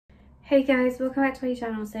Hey guys, welcome back to my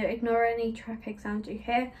channel. So ignore any traffic sounds you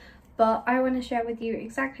hear, but I want to share with you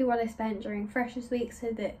exactly what I spent during Freshers Week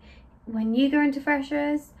so that when you go into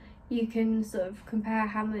Freshers you can sort of compare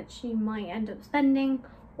how much you might end up spending,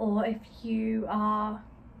 or if you are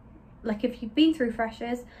if you've been through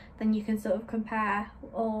Freshers, then you can sort of compare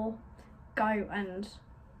or go and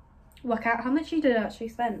work out how much you did actually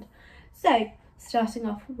spend. So starting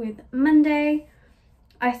off with Monday,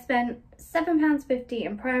 I spent £7.50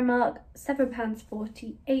 in Primark,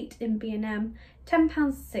 £7.48 in B&M,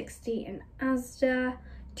 £10.60 in Asda,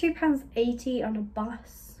 £2.80 on a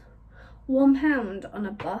bus, £1 on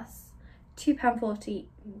a bus, £2.40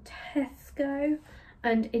 in Tesco,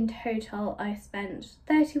 and in total I spent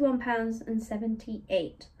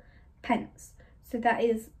 £31.78. So that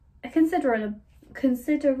is a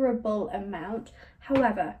considerable amount.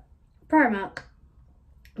 However, Primark,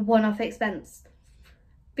 one-off expense.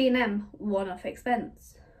 B&M, one-off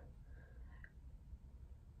expense.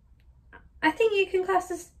 I think you can class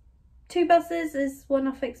this 2 buses as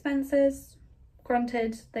one-off expenses.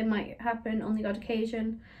 Granted, they might happen on the odd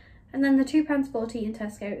occasion. And then the £2.40 in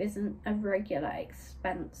Tesco isn't a regular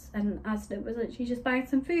expense, and Asda was literally just buying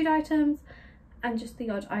some food items and just the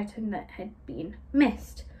odd item that had been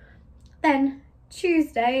missed. Then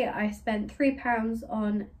Tuesday I spent £3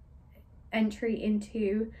 on entry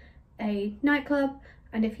into a nightclub,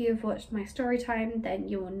 and if you have watched my story time then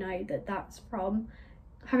you will know that that's from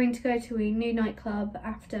having to go to a new nightclub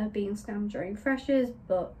after being scammed during Freshers,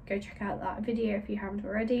 but go check out that video if you haven't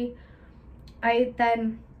already. I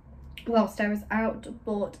then, whilst I was out,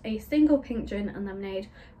 bought a single pink gin and lemonade,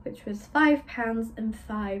 which was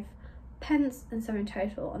 £5.05, and so in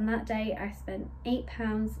total on that day I spent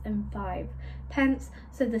 £8.05.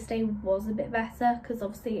 So this day was a bit better because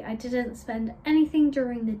obviously I didn't spend anything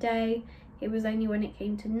during the day. It was only when it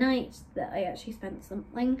came to night that I actually spent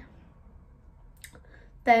something.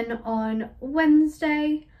 Then on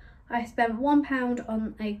Wednesday I spent £1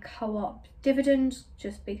 on a co-op dividend,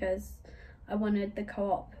 just because I wanted the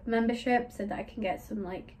co-op membership so that I can get some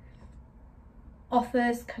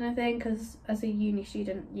offers kind of thing, because as a uni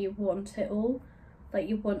student you want it all,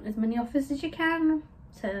 you want as many offers as you can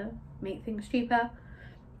to make things cheaper.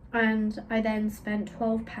 And I then spent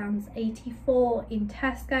 £12.84 in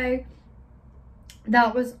Tesco.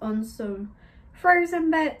 That was on some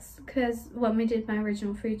frozen bits, because when we did my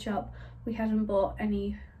original food shop we hadn't bought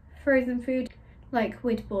any frozen food.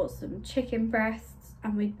 We'd bought some chicken breasts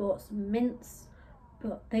and we'd bought some mince,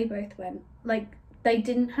 but they both went, they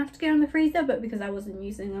didn't have to go in the freezer, but because I wasn't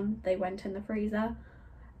using them they went in the freezer.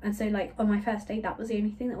 And so on my first day that was the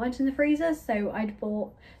only thing that went in the freezer. So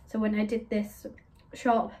when I did this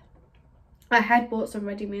shop I had bought some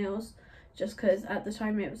ready meals, just because at the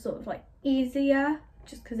time it was sort of easier,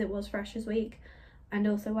 just because it was Freshers Week. And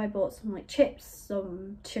also I bought some chips,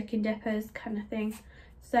 some chicken dippers kind of thing.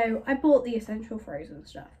 So I bought the essential frozen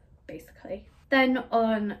stuff basically. Then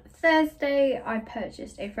on Thursday I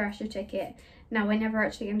purchased a Fresher ticket. Now I never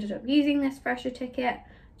actually ended up using this Fresher ticket,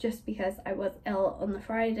 just because I was ill on the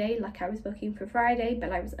Friday. I was booking for Friday,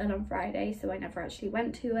 but I was ill on Friday, so I never actually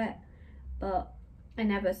went to it. But I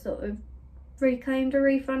never sort of reclaimed a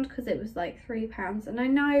refund because it was £3, and I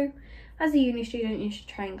know as a uni student you should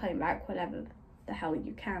try and claim back whatever the hell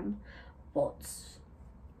you can, but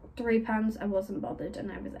 £3 I wasn't bothered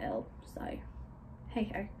and I was ill, so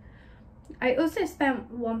hey ho. I also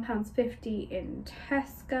spent £1.50 in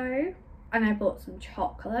Tesco and I bought some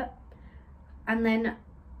chocolate. And then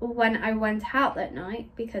when I went out that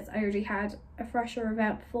night, because I already had a Fresher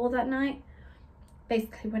event before that night,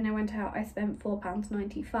 basically when I went out I spent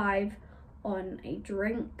 £4.95 on a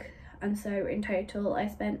drink, and so in total I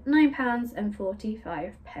spent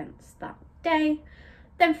 £9.45 that day.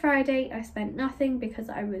 Then Friday I spent nothing because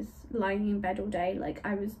I was lying in bed all day.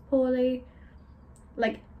 I was poorly,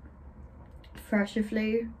 Fresher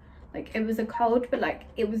flu. It was a cold, but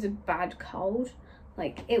it was a bad cold.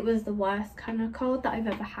 It was the worst kind of cold that I've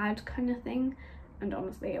ever had kind of thing, and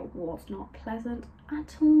honestly it was not pleasant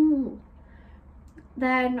at all.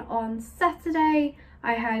 Then on Saturday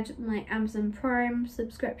I had my Amazon Prime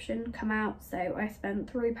subscription come out, so I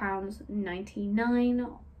spent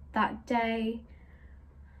 £3.99 that day.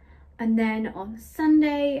 And then on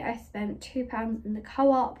Sunday I spent £2 in the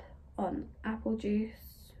co-op on apple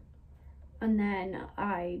juice. And then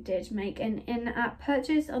I did make an in-app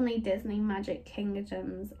purchase on the Disney Magic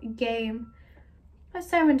Kingdoms game.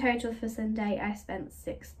 So in total for Sunday I spent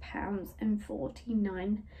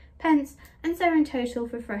 £6.49. And so in total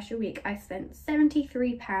for Fresher Week I spent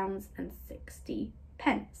 £73.60.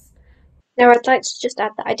 Now I'd like to just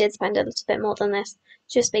add that I did spend a little bit more than this,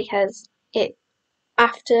 just because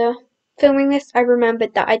after filming this, I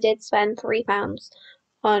remembered that I did spend £3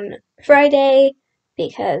 on Friday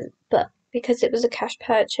because it was a cash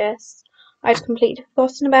purchase, I'd completely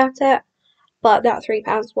forgotten about it. But that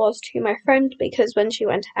 £3 was to my friend because when she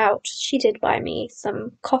went out, she did buy me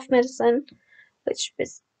some cough medicine, which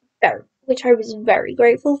I was very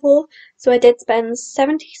grateful for. So I did spend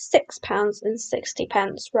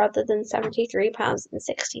 £76.60 rather than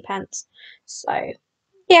 £73.60. So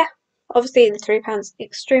yeah, obviously the £3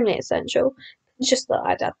 extremely essential. Just thought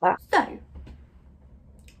I'd add that. So,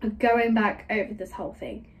 going back over this whole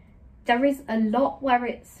thing, there is a lot where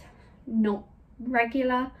it's not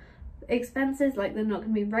regular expenses, like they're not going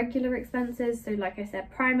to be regular expenses. So like I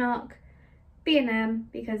said, Primark, B&M,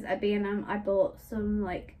 because at B&M I bought some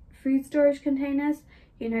like food storage containers,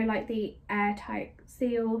 you know, like the airtight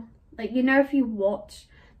seal, like, you know, if you watch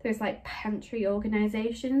those like pantry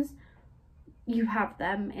organizations, you have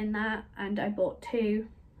them in there, and I bought 2,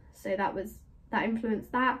 so that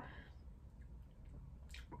influenced that.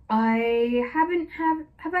 I have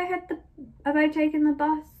I taken the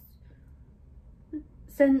bus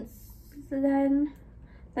since then?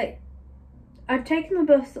 Like, I've taken the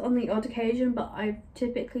bus on the odd occasion, but I've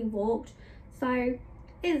typically walked, so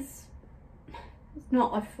it's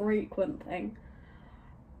not a frequent thing.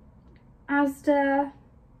 Asda,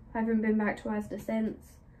 I haven't been back to Asda since.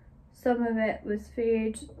 Some of it was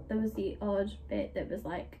food. There was the odd bit that was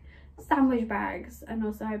like sandwich bags, and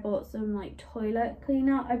also I bought some like toilet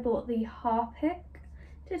cleaner. I bought the Harpic.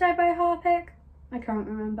 Did I buy Harpic? I can't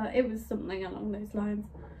remember. It was something along those lines.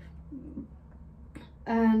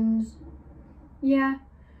 And yeah,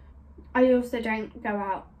 I also don't go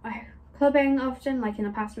out clubbing often. Like in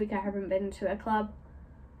the past week I haven't been to a club.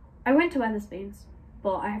 I went to Wetherspoons,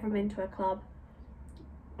 but I haven't been to a club.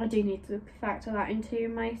 I do need to factor that into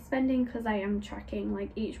my spending because I am tracking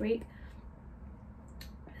like each week.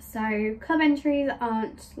 So club entries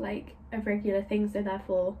aren't like a regular thing, so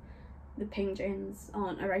therefore the ping gins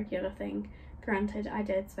aren't a regular thing. Granted, I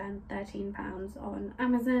did spend £13 on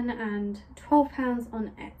Amazon and £12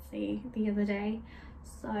 on Etsy the other day,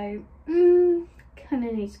 so kind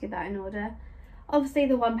of need to get that in order. Obviously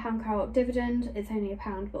the £1 co-op dividend, it's only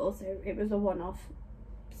 £1, but also it was a one-off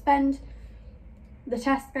spend. The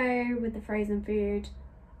Tesco with the frozen food,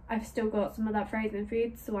 I've still got some of that frozen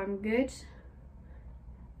food, so I'm good.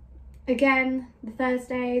 Again, the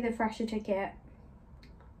Thursday, the Fresher ticket,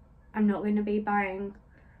 I'm not going to be buying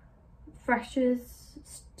Freshers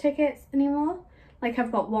tickets anymore. Like,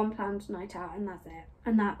 I've got one planned night out and that's it,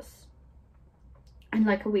 and that's in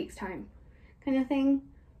like a week's time kind of thing.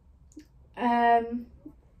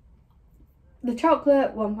 The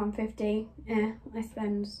chocolate, £1.50. I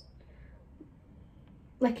spend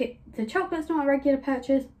like the chocolate's not a regular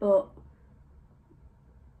purchase, but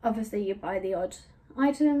obviously you buy the odd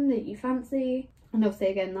item that you fancy. And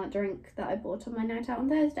obviously again, that drink that I bought on my night out on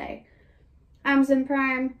Thursday. Amazon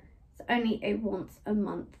Prime, it's only a once a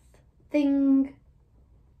month thing,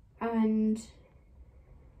 and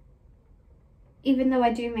even though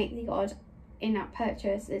I do make the odd in-app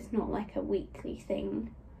purchase, it's not like a weekly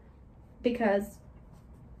thing, because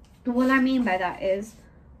what I mean by that is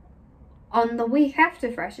on the week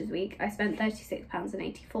after Freshers Week I spent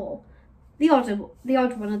 £36.84. The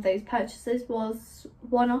odd one of those purchases was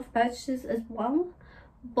one-off purchases as well,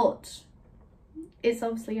 but it's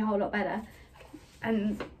obviously a whole lot better.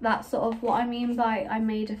 And that's sort of what I mean by I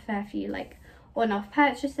made a fair few like one-off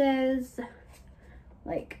purchases.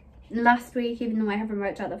 Like last week, even though I haven't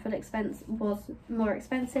worked out the full expense, was more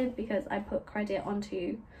expensive because I put credit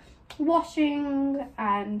onto washing,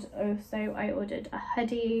 and also I ordered a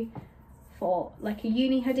hoodie for like a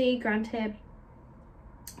uni hoodie. Granted,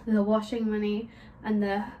 the washing money and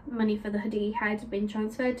the money for the hoodie had been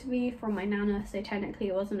transferred to me from my nana, so technically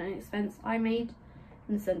it wasn't an expense I made,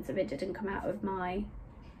 in the sense of it didn't come out of my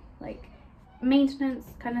like maintenance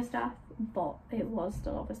kind of stuff, but it was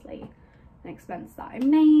still obviously an expense that I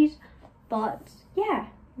made. But yeah,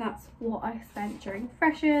 that's what I spent during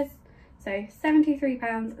Freshers, so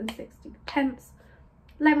 £73.60.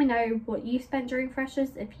 Let me know what you spent during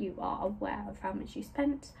Freshers if you are aware of how much you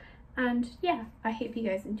spent. And yeah, I hope you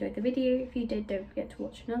guys enjoyed the video. If you did, don't forget to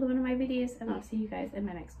watch another one of my videos, and I'll see you guys in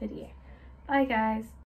my next video. Bye guys.